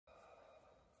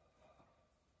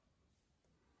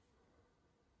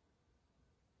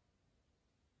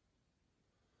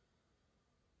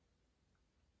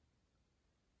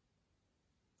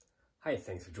Hi,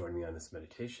 thanks for joining me on this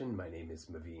meditation. My name is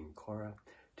Maveen, Kaura.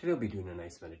 Today we'll be doing a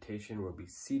nice meditation. We'll be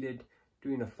seated,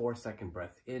 doing a 4-second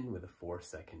breath in with a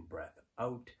 4-second breath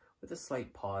out, with a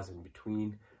slight pause in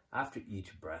between. After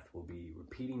each breath, we'll be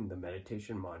repeating the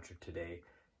meditation mantra today.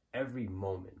 Every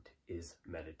moment is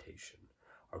meditation.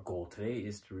 Our goal today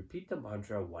is to repeat the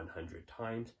mantra 100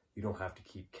 times. You don't have to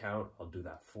keep count. I'll do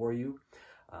that for you.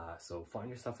 So find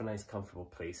yourself a nice, comfortable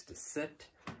place to sit.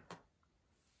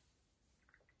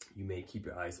 You may keep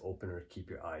your eyes open or keep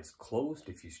your eyes closed.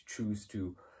 If you choose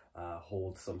to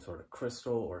hold some sort of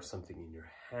crystal or something in your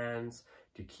hands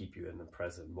to keep you in the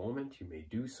present moment, you may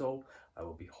do so. I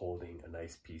will be holding a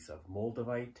nice piece of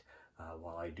moldavite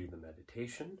while I do the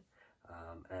meditation.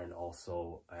 And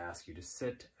also, I ask you to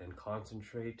sit and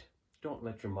concentrate. Don't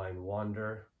let your mind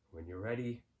wander. When you're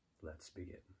ready, let's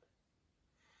begin.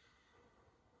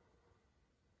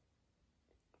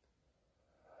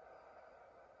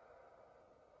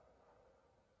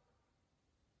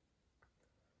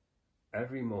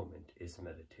 Every moment is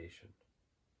meditation.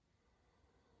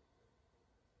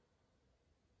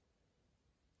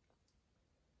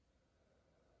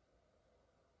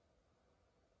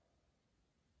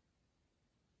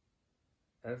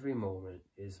 Every moment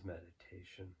is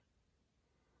meditation.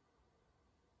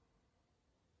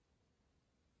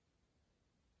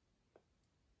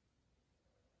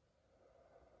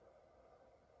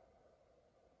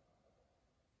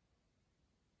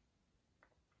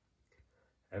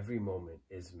 Every moment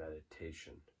is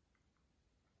meditation.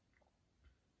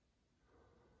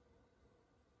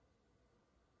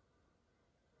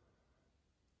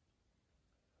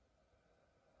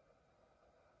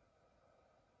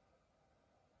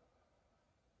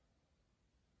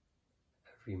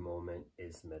 Every moment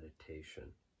is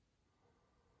meditation.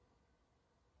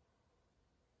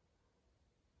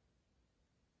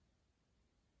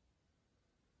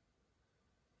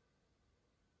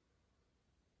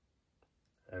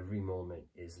 Every moment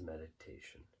is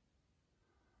meditation.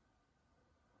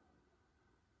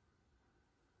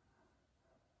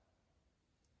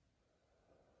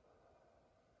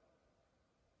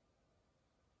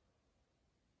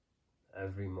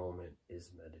 Every moment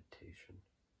is meditation.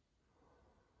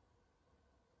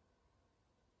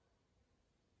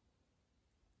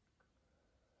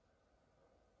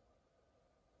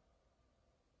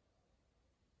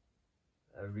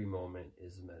 Every moment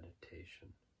is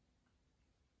meditation.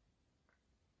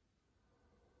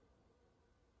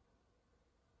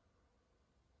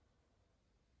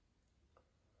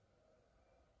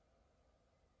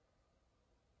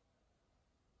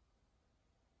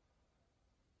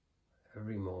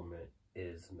 Every moment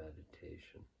is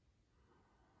meditation.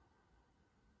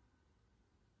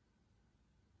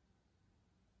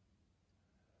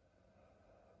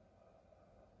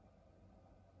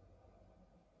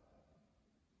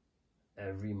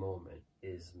 Every moment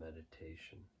is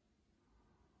meditation.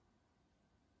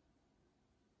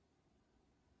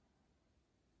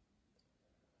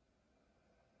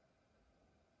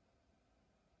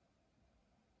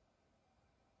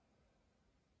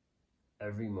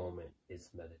 Every moment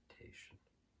is meditation.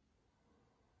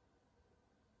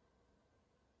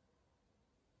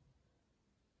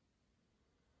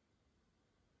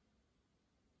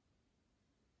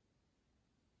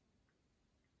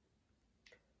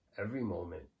 Every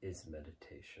moment is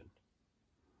meditation.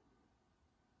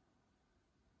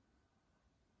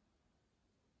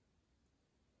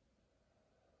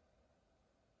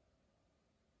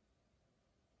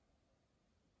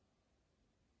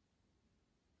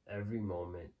 Every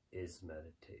moment is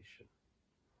meditation.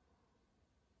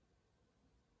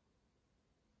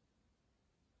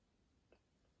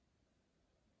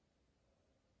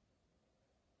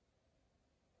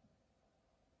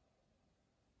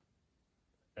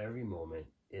 Every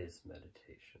moment is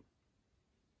meditation.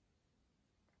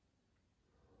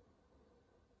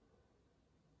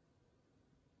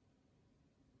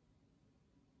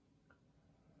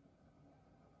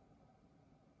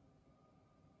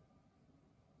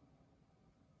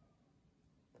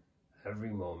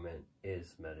 Every moment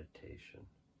is meditation.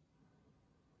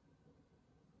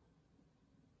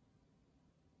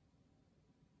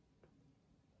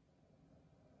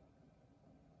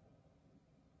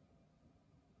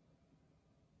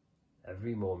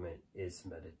 Every moment is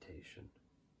meditation.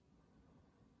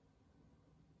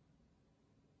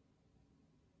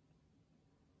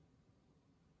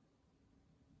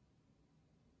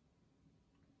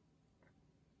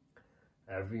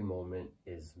 Every moment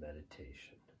is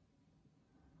meditation.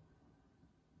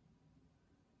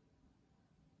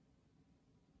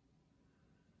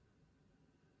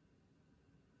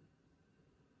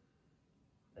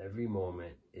 Every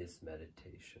moment is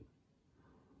meditation.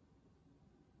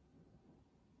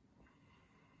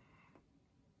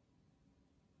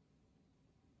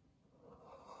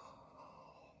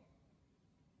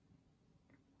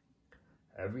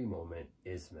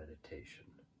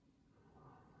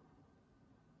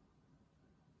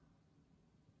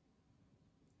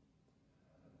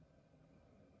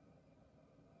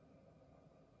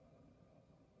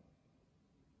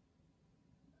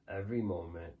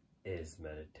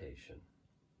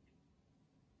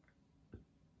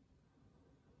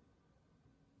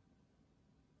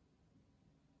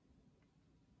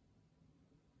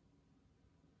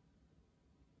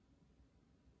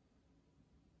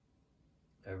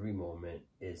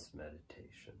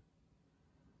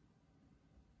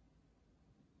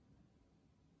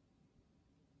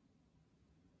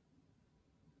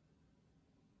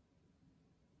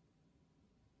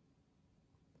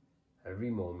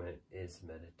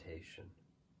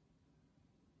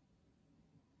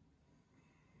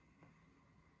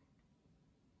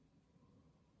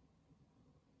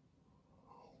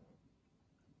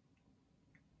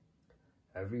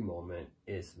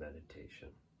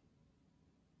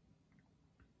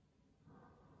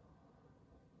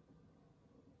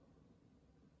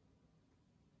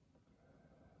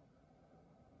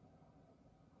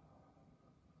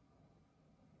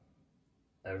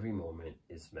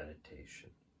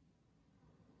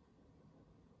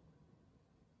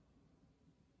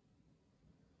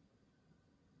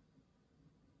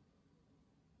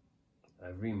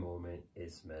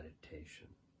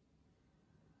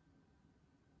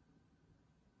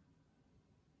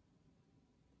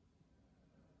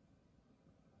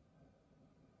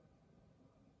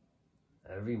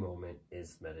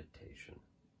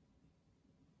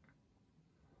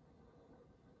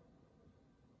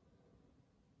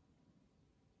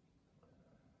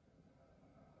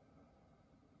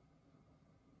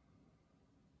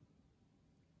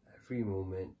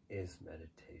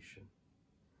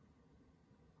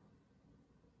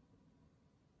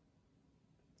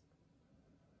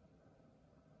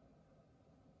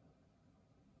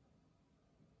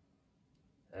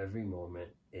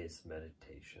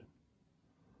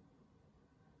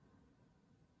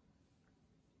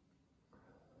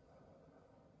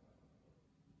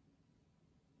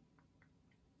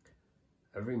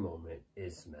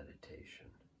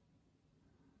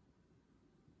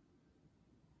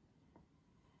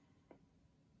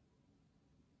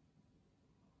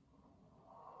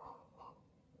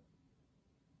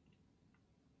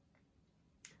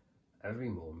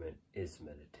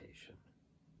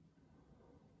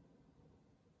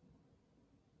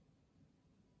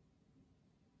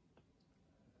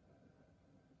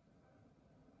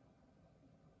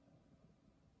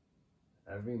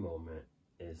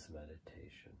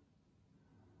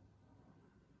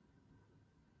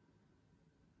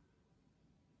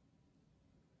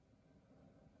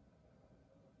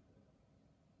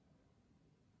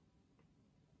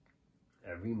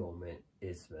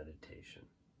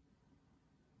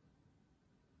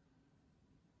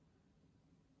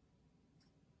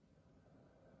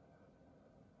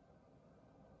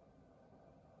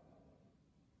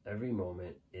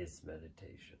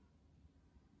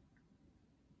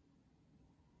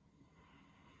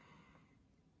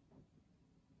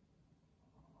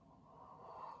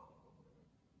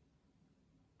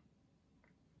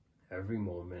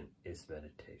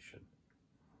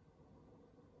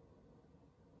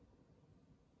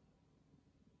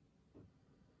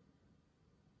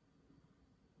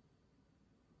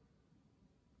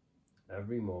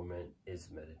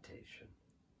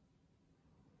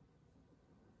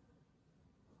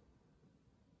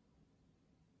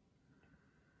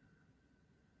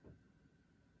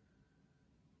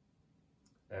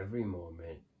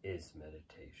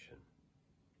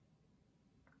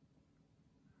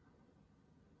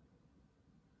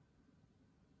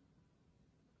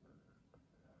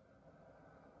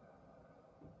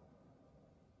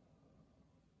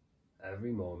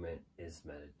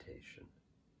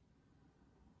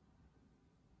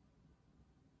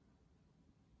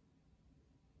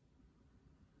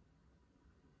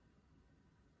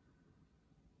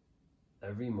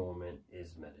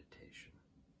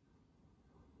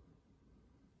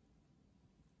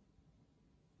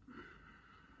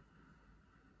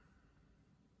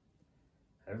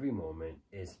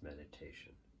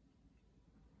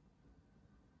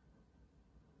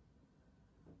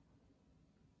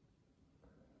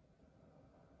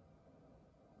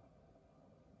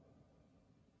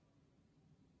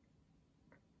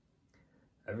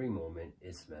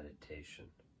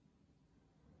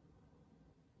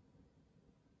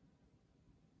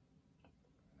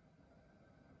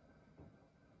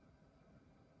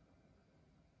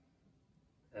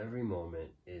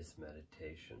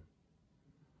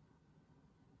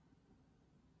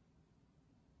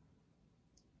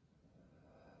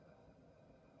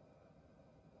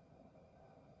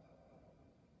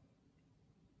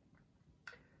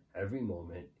 Every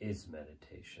moment is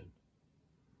meditation.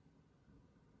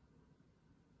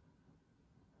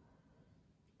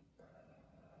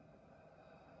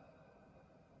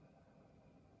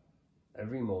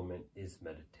 Every moment is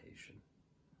meditation.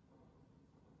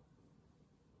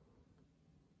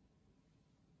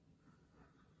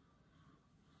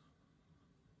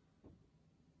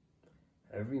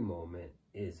 Every moment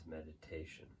is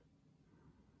meditation.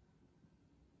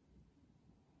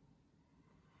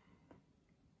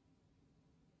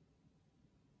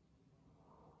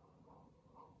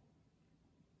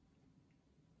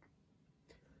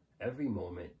 Every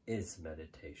moment is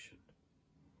meditation.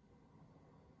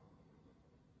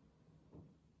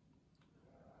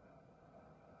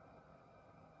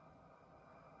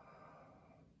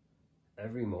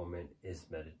 Every moment is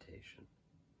meditation.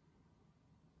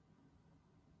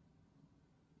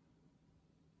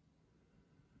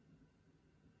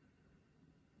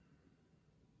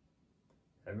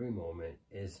 Every moment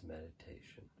is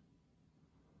meditation.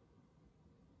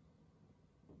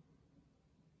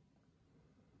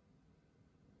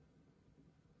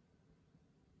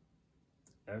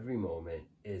 Every moment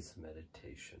is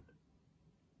meditation.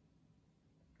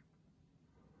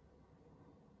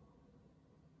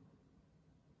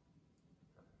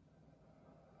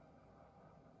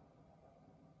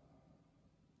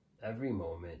 Every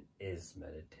moment is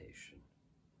meditation.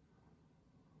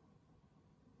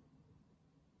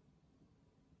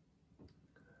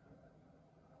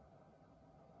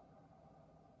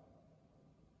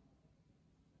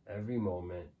 Every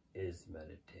moment is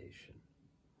meditation.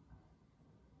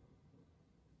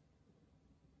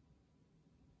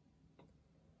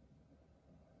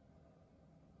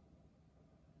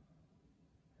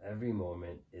 Every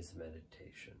moment is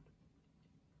meditation.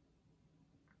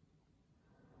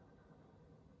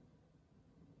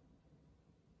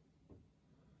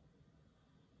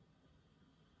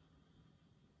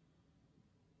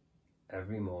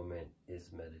 Every moment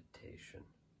is meditation.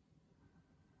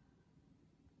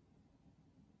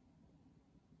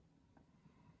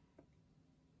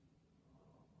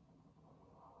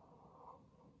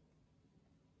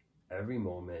 Every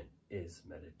moment is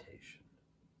meditation.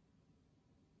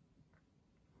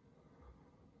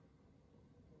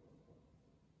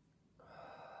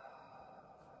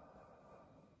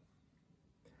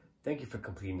 Thank you for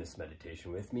completing this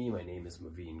meditation with me. My name is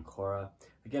Maveen, Kaura.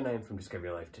 Again, I am from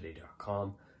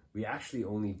DiscoverYourLifeToday.com. We actually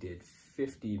only did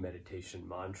 50 meditation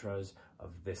mantras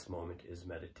of This Moment is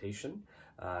Meditation.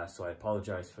 So I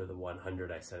apologize for the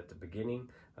 100 I said at the beginning.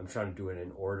 I'm trying to do it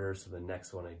in order, so the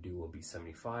next one I do will be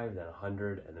 75, then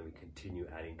 100, and then we continue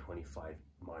adding 25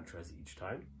 mantras each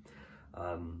time.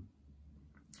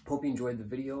 Hope you enjoyed the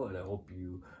video, and I hope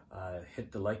you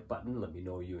hit the like button. Let me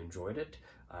know you enjoyed it.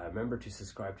 Remember to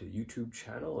subscribe to the YouTube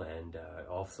channel, and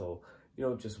also,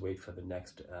 just wait for the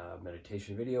next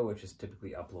meditation video, which is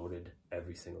typically uploaded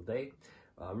every single day.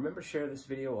 Remember to share this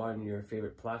video on your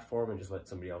favorite platform and just let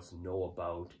somebody else know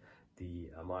about the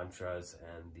mantras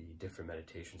and the different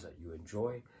meditations that you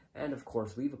enjoy. And of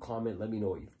course, leave a comment. Let me know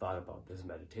what you thought about this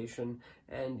meditation,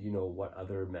 and what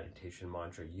other meditation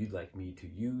mantra you'd like me to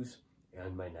use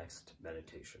in my next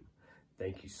meditation.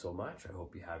 Thank you so much. I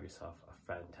hope you have yourself a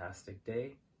fantastic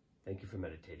day. Thank you for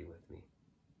meditating with me.